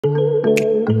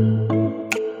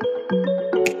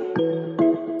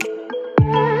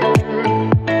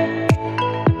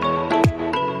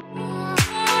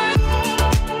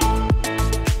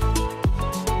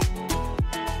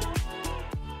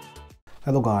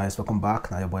guys, welcome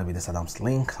back. Now your boy with this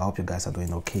Adamslink. I hope you guys are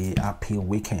doing okay. Happy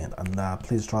weekend, and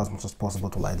please try as much as possible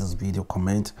to like this video,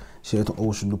 comment, share it on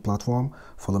all social platform.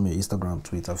 Follow me on Instagram,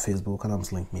 Twitter, Facebook,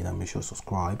 adamslinkmedia. Make sure to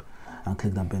subscribe and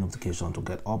click that bell notification to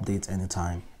get updates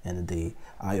anytime, any day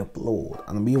I upload.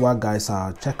 And meanwhile, guys,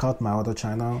 check out my other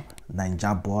channel,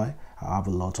 Ninja Boy. I have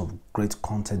a lot of great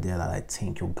content there that I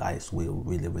think you guys will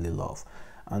really love.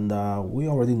 And we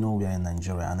already know we are in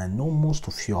Nigeria, and I know most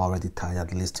of you are already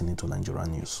tired listening to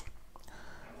Nigerian news.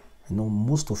 I know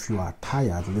most of you are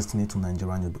tired listening to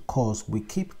Nigerian news because we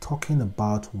keep talking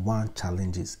about one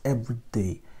challenges every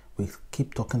day. We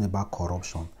keep talking about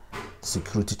corruption,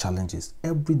 security challenges,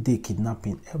 every day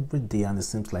kidnapping, every day, and it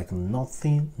seems like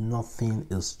nothing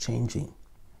is changing.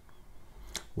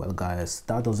 Well, guys,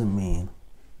 that doesn't mean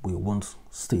we won't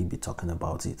still be talking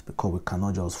about it, because we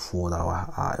cannot just fold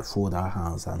our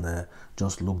hands and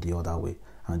just look the other way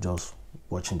and just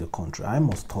watching the country. I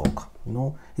must talk. You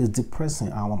know, it's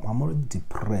depressing. I'm already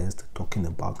depressed talking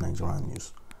about Nigerian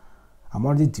news. I'm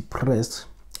already depressed,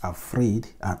 afraid,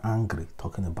 and angry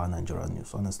talking about Nigerian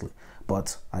news, honestly.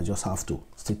 But I just have to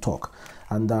still talk.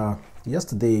 And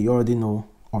yesterday, you already know,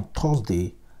 on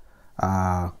Thursday,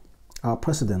 our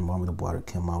president Muhammadu Buhari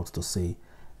came out to say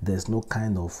he's not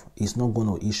going to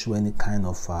issue any kind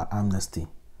of amnesty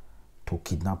to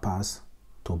kidnappers,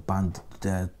 to bandits,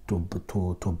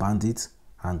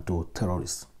 and to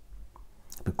terrorists,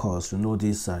 because you know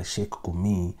this Sheikh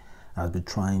Gumi has been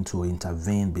trying to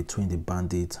intervene between the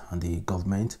bandits and the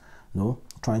government, you know,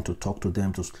 trying to talk to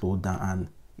them to slow down, and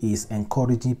is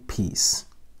encouraging peace.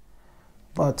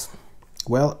 But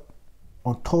well,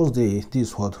 on Thursday, this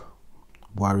is what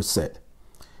Buhari said.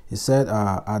 He said,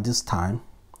 at this time,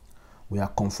 we are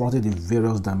confronted with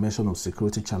various dimensions of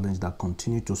security challenge that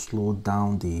continue to slow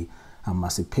down the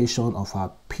emancipation of our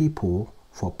people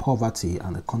for poverty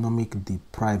and economic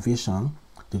deprivation.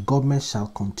 The government shall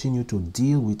continue to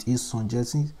deal with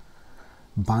insurgency,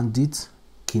 bandits,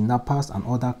 kidnappers, and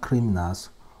other criminals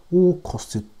who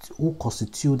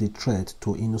constitute a threat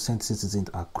to innocent citizens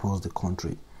across the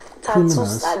country.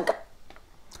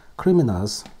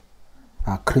 Criminals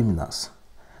are criminals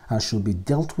and should be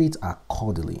dealt with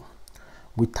accordingly.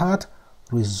 Without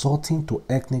resorting to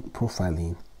ethnic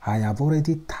profiling, I have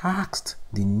already tasked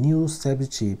the new service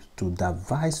chief to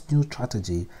devise new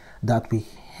strategy that will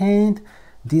end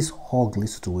this ugly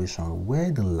situation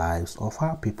where the lives of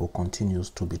our people continues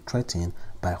to be threatened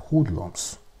by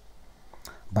hoodlums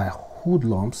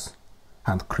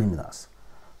and criminals.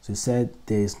 So he said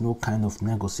there is no kind of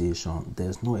negotiation, there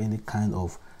is no any kind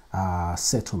of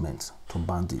settlement to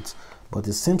bandits. But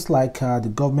it seems like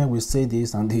the government will say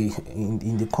this, and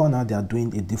in the corner they are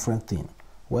doing a different thing.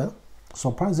 Well,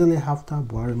 surprisingly, after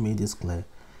Buhari made this clear,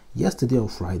 yesterday or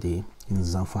Friday in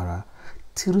Zamfara,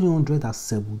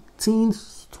 317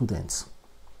 students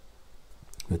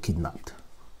were kidnapped.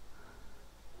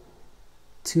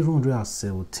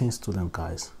 317 students,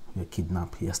 guys, were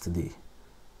kidnapped yesterday.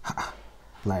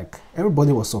 Like,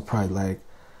 everybody was surprised. Like,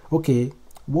 okay,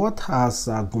 what has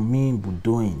Gumi been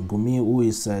doing? Gumi, who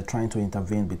is trying to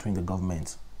intervene between the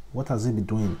governments, what has he been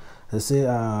doing? They say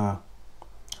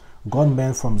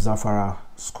gunmen from Zamfara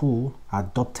school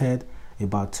adopted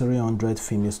about 300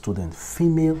 female students.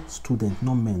 Female students,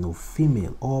 not men, no,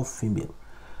 female, all female.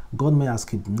 Gunmen has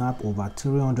kidnapped over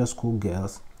 300 school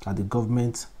girls at the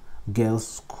government girls'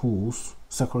 schools,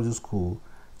 secondary school,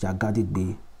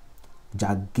 Jagigbe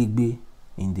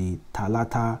in the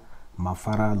Talata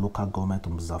Mafara local government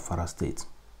of Zamfara state.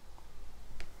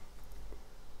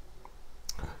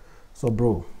 So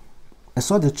bro, I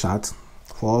saw the chart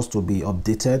for us to be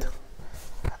updated.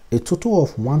 A total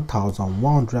of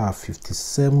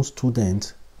 1,157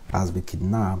 students has been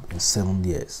kidnapped in 7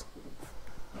 years.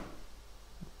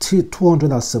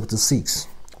 276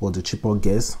 were the cheaper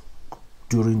guess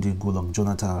during the Goodluck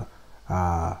Jonathan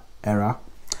era.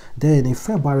 Then in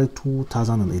February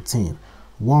 2018,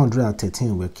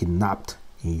 113 were kidnapped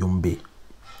in Yombe.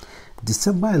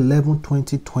 December 11,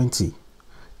 2020,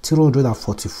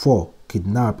 344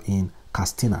 kidnapped in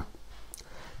Castina.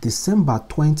 December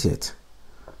 20th,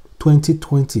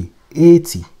 2020,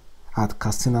 80 at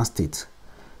Castina State.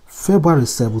 February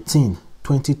 17,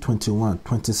 2021,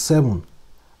 27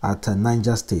 at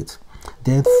Niger State.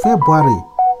 Then February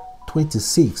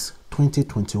 26,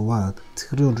 2021,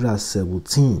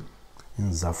 317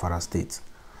 in Zamfara State.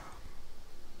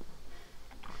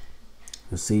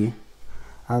 You see,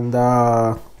 and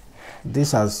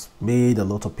this has made a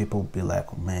lot of people be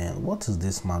like, man, what is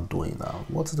this man doing now?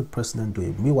 What is the president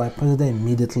doing? Meanwhile, the president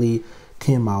immediately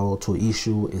came out to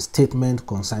issue a statement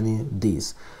concerning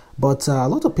this. But a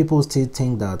lot of people still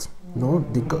think that No,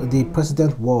 the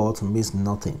president word means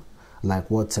nothing, like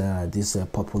what this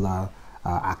popular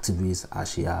activist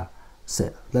Ashia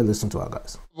said. Let's listen to our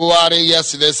guys. Buhari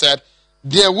yesterday said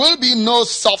there will be no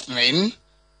softening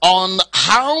on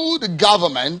how the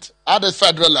government at the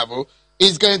federal level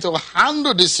is going to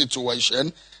handle this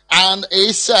situation, and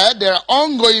he said there are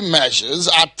ongoing measures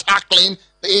at tackling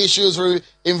the issues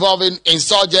involving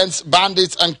insurgents,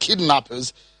 bandits, and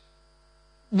kidnappers.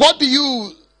 What do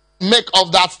you make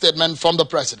of that statement from the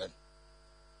president?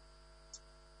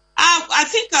 I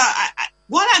think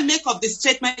what I make of the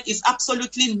statement is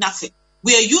absolutely nothing.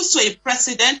 We are used to a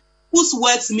president whose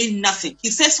words mean nothing. He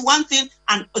says one thing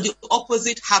and the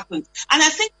opposite happens. And I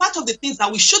think part of the things that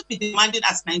we should be demanding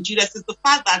as Nigerians is the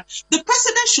fact that the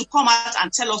president should come out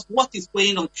and tell us what is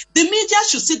going on. The media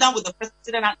should sit down with the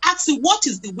president and ask him what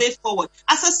is the way forward.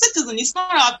 As a citizen, it's not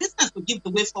our business to give the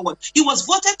way forward. He was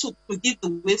voted to give the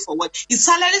way forward. His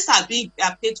salaries are being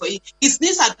paid for. His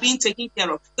needs are being taken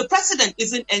care of. The president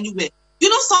isn't anywhere. You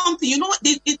know something? You know,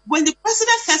 when the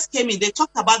president first came in, they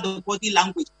talked about the body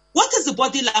language. What is the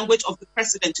body language of the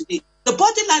president today? The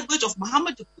body language of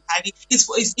Muhammadu Buhari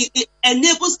it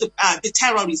enables the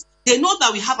terrorists. They know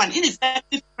that we have an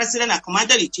ineffective president and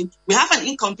commander-in-chief. We have an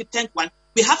incompetent one.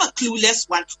 We have a clueless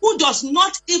one who does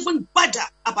not even bother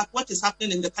about what is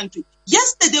happening in the country.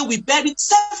 Yesterday, we buried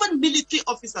 7 military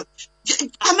officers,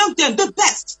 among them the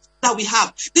best that we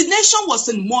have. The nation was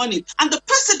in mourning, and the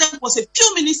president was a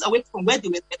few minutes away from where they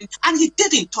were heading, and he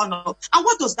didn't turn up. And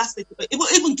what does that say to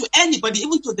even to anybody,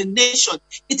 even to the nation?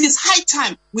 It is high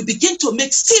time we begin to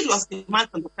make serious demand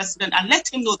from the president and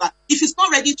let him know that if he's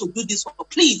not ready to do this,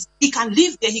 please, he can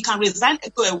leave there, he can resign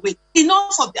and go away.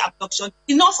 Enough of the abduction,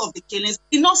 enough of the killings,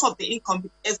 enough of the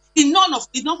incompetence, enough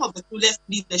of the clueless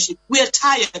leadership. We are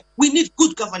tired. We need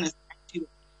good governance.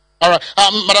 All right,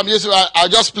 Madam Yusuf, I'll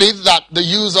just plead that the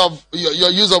use of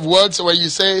your use of words when you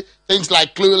say things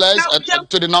like clueless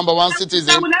to the number one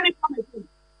citizen. Let me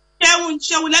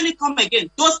come again.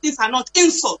 Those things are not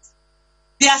insults.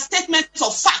 They are statements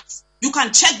of facts. You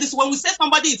can check this. When we say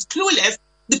somebody is clueless,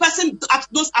 the person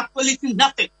does absolutely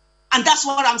nothing. And that's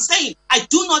what I'm saying. I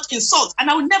do not insult. And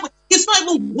I will never, he's not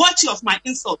even worthy of my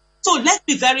insult. So let's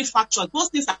be very factual. Those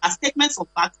things are statements of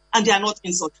fact and they are not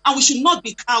insults. And we should not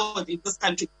be cowards in this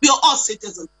country. We are all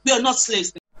citizens. We are not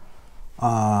slaves.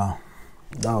 That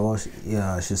was,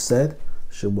 yeah, she said.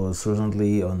 She was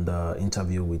recently on the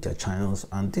interview with her channels,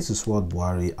 and this is what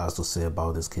Buhari has to say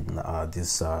about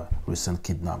this recent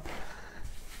kidnap.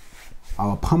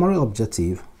 Our primary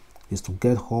objective is to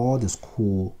get all the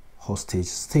school hostage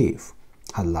safe,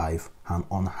 alive, and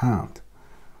unharmed.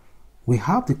 We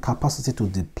have the capacity to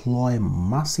deploy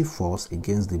massive force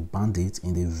against the bandits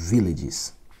in the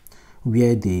villages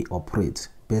where they operate,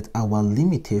 but our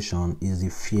limitation is the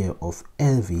fear of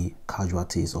heavy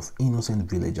casualties of innocent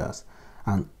villagers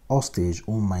and hostage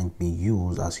who might be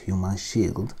used as human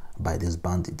shield by these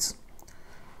bandits.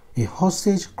 A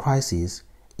hostage crisis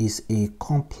is a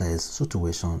complex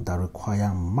situation that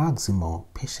requires maximum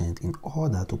patience in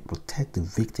order to protect the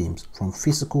victims from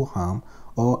physical harm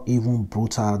or even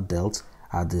brutal death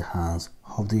at the hands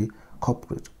of the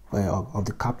culprit of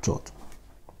the captured.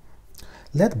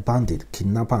 Let bandit,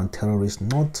 kidnapper, and terrorists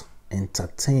not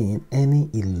entertain any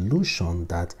illusion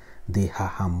that they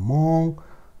are more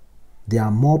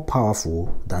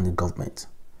powerful than the government.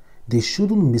 They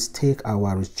shouldn't mistake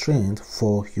our restraint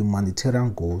for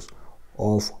humanitarian goals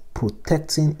of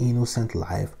protecting innocent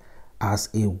life as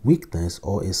a weakness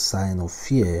or a sign of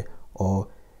fear or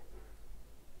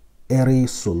a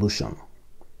solution.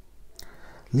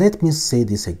 Let me say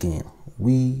this again.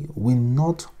 We will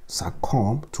not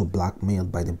succumb to blackmail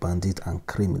by the bandits and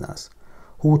criminals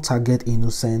who target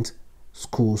innocent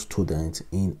school students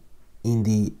in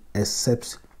the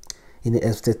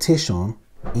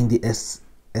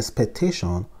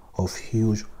expectation of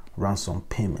huge ransom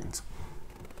payment.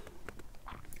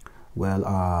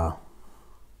 Well,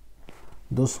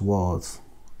 those words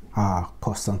are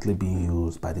constantly being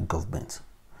used by the government.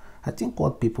 I think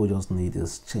what people just need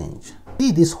is change.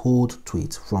 See this old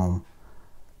tweet from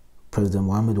President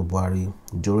Muhammadu Buhari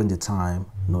during the time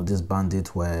these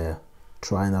bandits were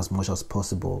trying as much as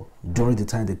possible during the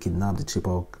time they kidnapped the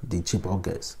Chibok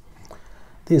girls.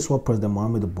 This is what President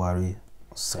Muhammadu Buhari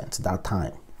sent that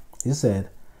time. He said,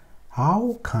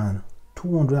 "How can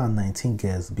 219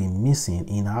 girls be missing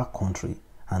in our country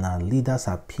and our leaders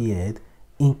appeared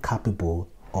incapable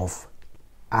of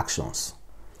actions?"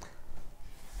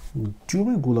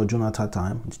 During Goodluck Jonathan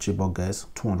time, the Chibok girls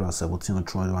 217 or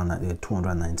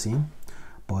 219,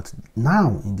 but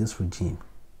now in this regime,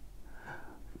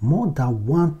 more than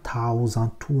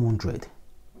 1,200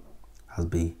 has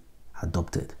been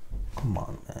adopted. Come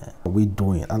on, man. What are we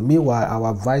doing? And meanwhile,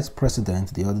 our vice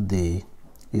president the other day,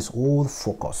 his whole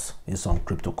focus is on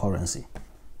cryptocurrency.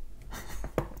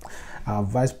 Our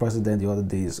vice president the other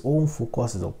day, his own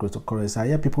focus is on cryptocurrency. I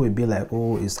hear people will be like,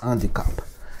 oh, it's handicap,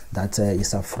 that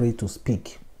he's afraid to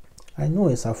speak. I know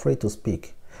he's afraid to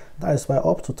speak. That is why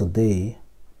up to today,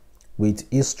 with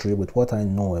history, with what I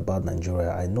know about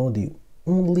Nigeria, I know the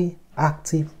only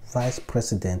active vice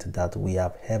president that we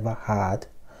have ever had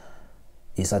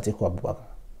is Atiku Abubakar.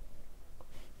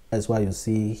 That's why you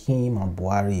see him and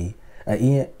Buhari,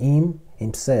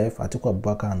 himself, Atiku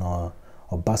Abubakar and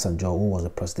Obasanjo, who was the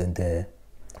president there,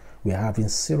 we are having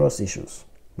serious issues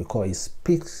because he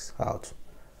speaks out.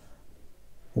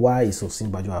 Why is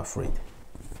Osinbajo afraid?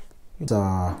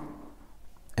 The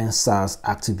NSAS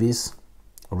activist,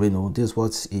 Reno, this is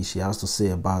what she has to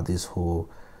say about this whole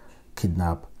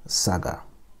kidnap saga.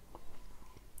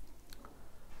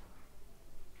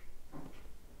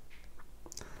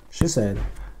 She said,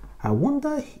 I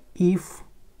wonder if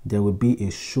there will be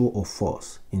a show of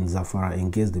force in Zamfara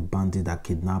against the bandit that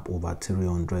kidnapped over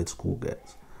 300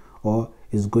 schoolgirls, or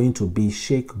is going to be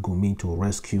Sheikh Gumi to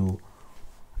rescue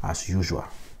as usual.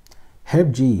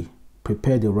 Help G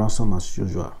prepare the ransom as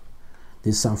usual.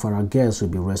 The Zamfara girls will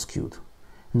be rescued.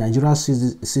 Nigerian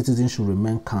citizens should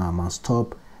remain calm and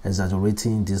stop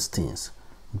exaggerating these things.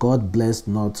 God bless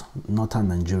Northern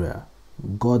Nigeria.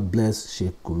 God bless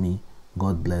Sheikh Gumi.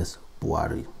 God bless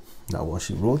Buhari. That's what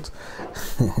she wrote.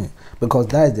 Because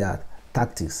that is their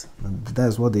tactics. That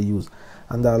is what they use.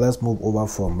 And let's move over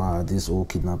from this whole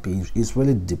kidnapping. It's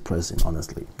really depressing,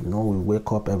 honestly. You know, we wake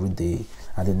up every day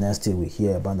and the next day we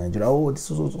hear about Nigeria. Oh,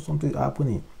 this is also something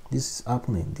happening. This is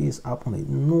happening. This is happening.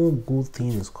 No good thing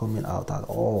is coming out at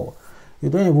all. You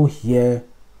don't even hear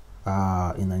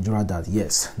in Nigeria that,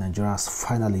 yes, Nigeria has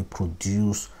finally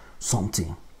produced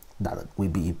something that will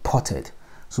be imported.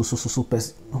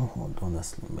 No,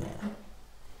 honestly, man,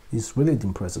 it's really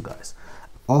depressing, guys.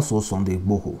 Also, Sunday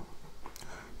Igboho,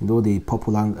 you know, the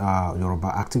popular Yoruba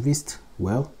activist.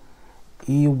 Well,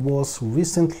 he was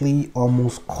recently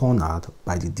almost cornered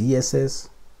by the DSS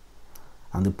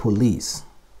and the police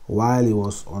while he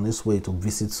was on his way to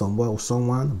visit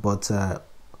someone. But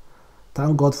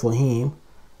thank God for him,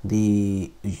 the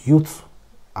youth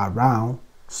around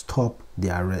stopped the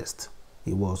arrest.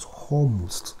 It was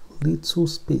almost little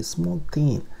space, small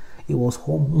thing. He was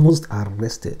almost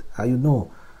arrested. You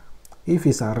know, if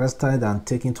he's arrested and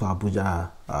taken to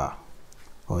Abuja,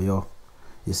 Oyo,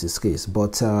 is his case.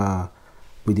 But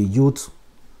with the youth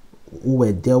who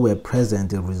were present,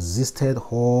 they resisted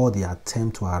all the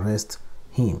attempt to arrest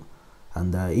him,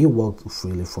 and he walked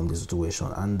freely from the situation.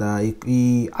 And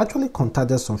he actually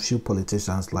contacted some few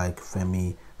politicians like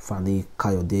Femi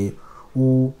Fani-Kayode,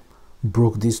 who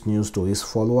broke this news to his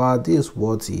follower. This is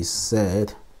what he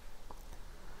said.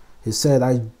 He said,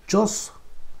 I just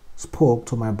spoke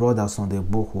to my brother Sunday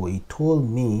Igboho. He told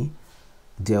me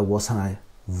there was a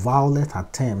violent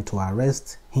attempt to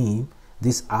arrest him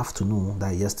this afternoon,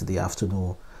 that yesterday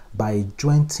afternoon, by a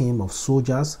joint team of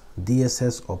soldiers,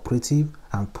 DSS operative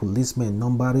and policemen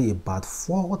numbering about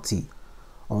 40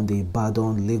 on the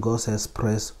Ibadan-Lagos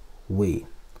Expressway.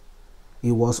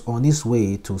 He was on his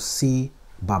way to see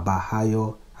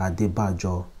Babahayo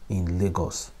Adebajo in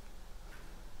Lagos.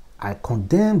 I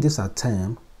condemn this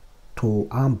attempt to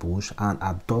ambush and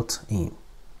abduct him.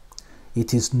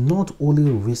 It is not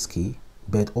only risky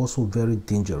but also very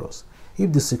dangerous.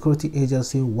 If the security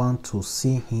agency want to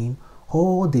see him,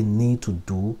 all they need to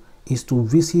do is to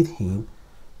visit him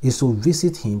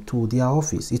to their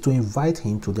office, is to invite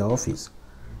him to their office.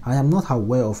 I am not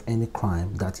aware of any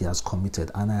crime that he has committed,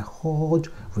 and I urge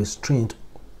restraint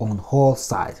on all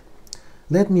sides.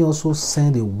 Let me also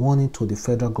send a warning to the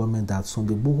federal government that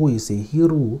Sunday Igboho is a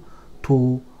hero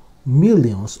to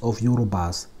millions of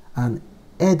Yorubas, and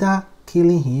either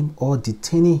killing him or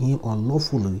detaining him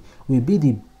unlawfully will be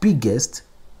the biggest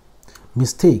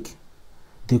mistake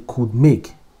they could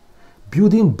make.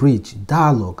 Building bridge,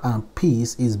 dialogue, and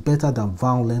peace is better than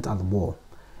violence and war.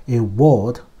 A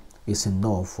word is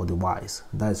enough for the wise.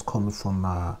 That is coming from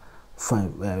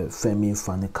Femi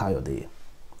Fani-Kayode.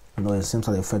 You know, it seems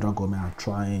like the federal government are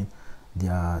trying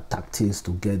their tactics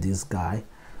to get this guy.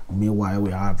 Meanwhile,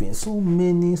 we are having so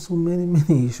many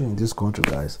issues in this country,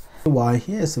 guys. Meanwhile,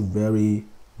 here's a very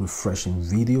refreshing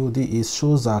video. It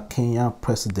shows our Kenya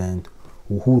President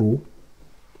Uhuru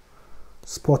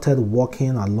spotted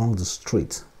walking along the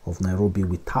street of Nairobi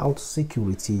without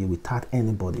security, without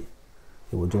anybody.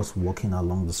 He was just walking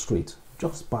along the street,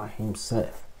 just by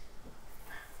himself.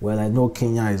 Well, I know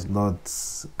Kenya is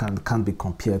can't be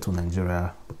compared to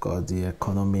Nigeria because the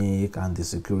economic and the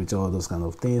security, all those kind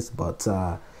of things. But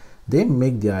They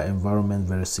make their environment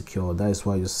very secure. That is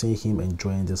why you see him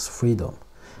enjoying this freedom.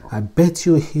 I bet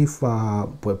you if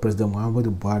President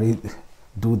Muhammadu Buhari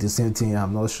do the same thing,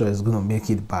 I'm not sure he's going to make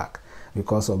it back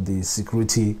because of the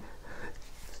security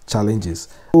challenges.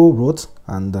 Who wrote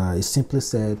and he simply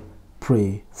said,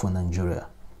 pray for Nigeria.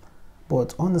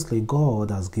 But honestly,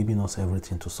 God has given us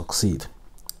everything to succeed.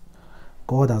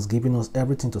 God has given us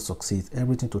everything to succeed,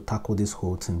 everything to tackle this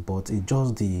whole thing, but it's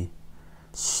just the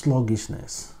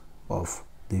sluggishness of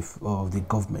the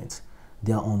government.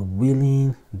 They are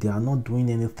unwilling. They are not doing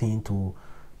anything to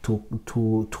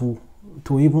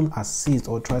even assist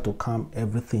or try to calm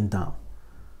everything down.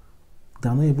 They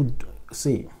are not able to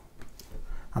see.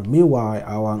 And meanwhile,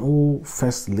 our old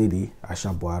First Lady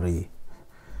Aisha Buhari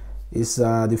is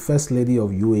the First Lady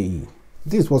of UAE.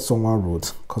 This is what someone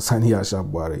wrote concerning Aisha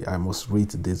Buhari. I must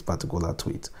read this particular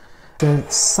tweet.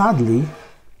 Sadly,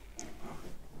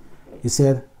 he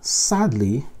said,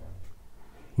 sadly,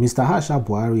 Mr. Aisha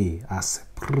Buhari has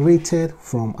separated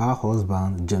from her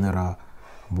husband, General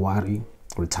Buhari,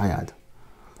 retired.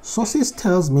 Sources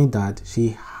tells me that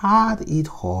she had it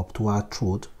up to her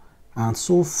throat and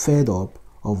so fed up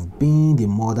of being the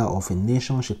mother of a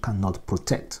nation she cannot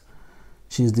protect.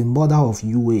 She is the mother of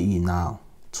UAE now.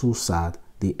 Too sad.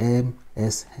 The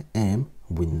MSM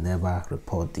will never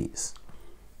report this.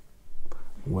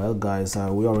 Well, guys,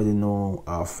 we already know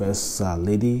our First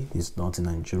Lady is not in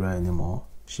Nigeria anymore.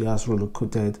 She has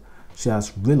relocated. She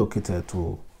has relocated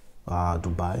to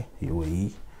Dubai,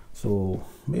 UAE. So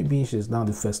maybe she's now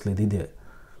the First Lady there.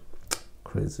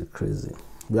 Crazy, crazy.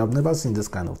 We have never seen this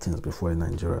kind of things before in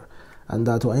Nigeria. And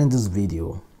to end this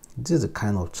video, this is the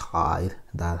kind of child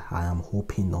that I am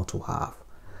hoping not to have.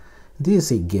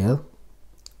 This is a girl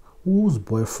whose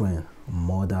boyfriend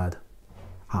murdered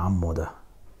her mother.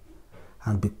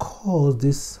 And because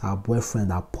this her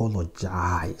boyfriend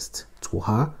apologized to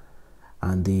her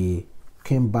and they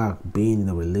came back being in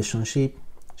a relationship,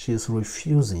 she is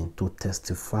refusing to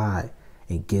testify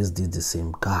against the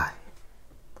same guy.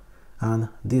 And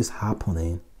this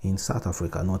happening in South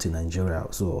Africa, not in Nigeria.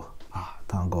 So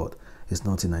thank God it's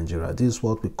not in Nigeria. This is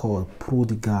what we call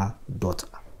prodigal daughter.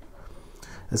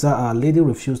 So a lady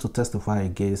refused to testify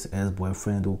against her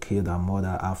boyfriend who killed her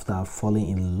mother after falling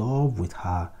in love with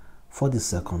her for the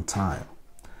second time.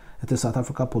 The South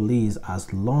Africa police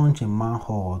has launched a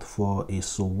manhunt for a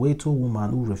Soweto woman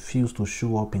who refused to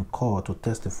show up in court to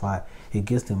testify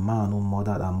against a man who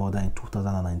murdered her mother in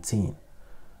 2019.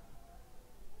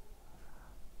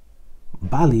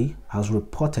 Bali has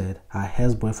reported her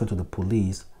ex-boyfriend to the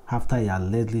police after he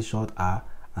allegedly shot her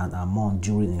and her mom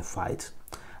during a fight.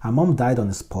 Her mom died on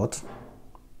the spot,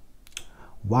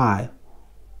 while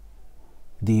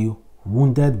the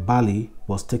wounded Bali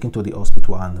was taken to the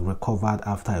hospital and recovered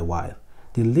after a while.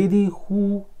 The lady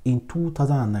who in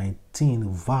 2019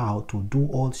 vowed to do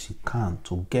all she can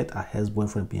to get her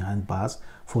ex-boyfriend behind bars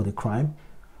for the crime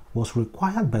was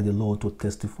required by the law to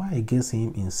testify against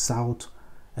him in South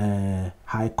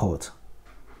High Court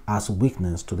as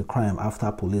witness to the crime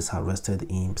after police arrested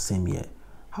him same year.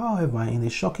 However, in a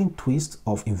shocking twist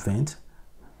of event,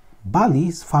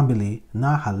 Bali's family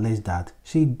now alleged that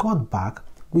she got back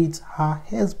with her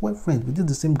ex-boyfriend, which is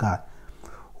the same guy,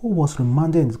 who was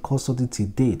remanded in custody till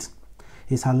date.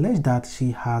 It's alleged that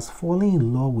she has fallen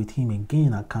in love with him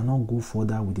again and cannot go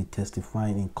further with the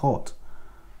testifying in court.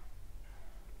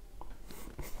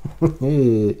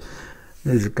 Hey,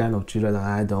 this is the kind of children that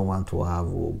I don't want to have.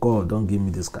 Oh, God, don't give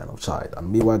me this kind of child.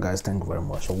 And meanwhile, guys, thank you very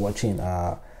much for watching.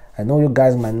 I know you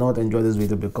guys might not enjoy this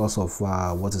video because of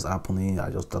what is happening. I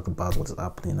just talked about what is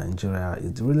happening in Nigeria.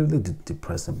 It's really, really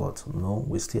depressing, but no,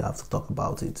 we still have to talk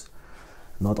about it.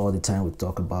 Not all the time we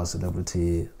talk about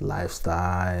celebrity,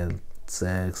 lifestyle,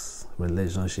 sex,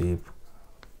 relationship,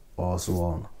 or so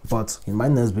on. But in my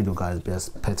next video, guys, be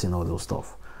expecting all those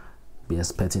stuff. Be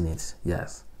expecting it,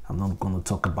 yes. I'm not going to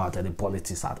talk about any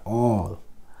politics at all.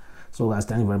 So guys,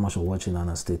 thank you very much for watching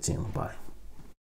and stay tuned. Bye.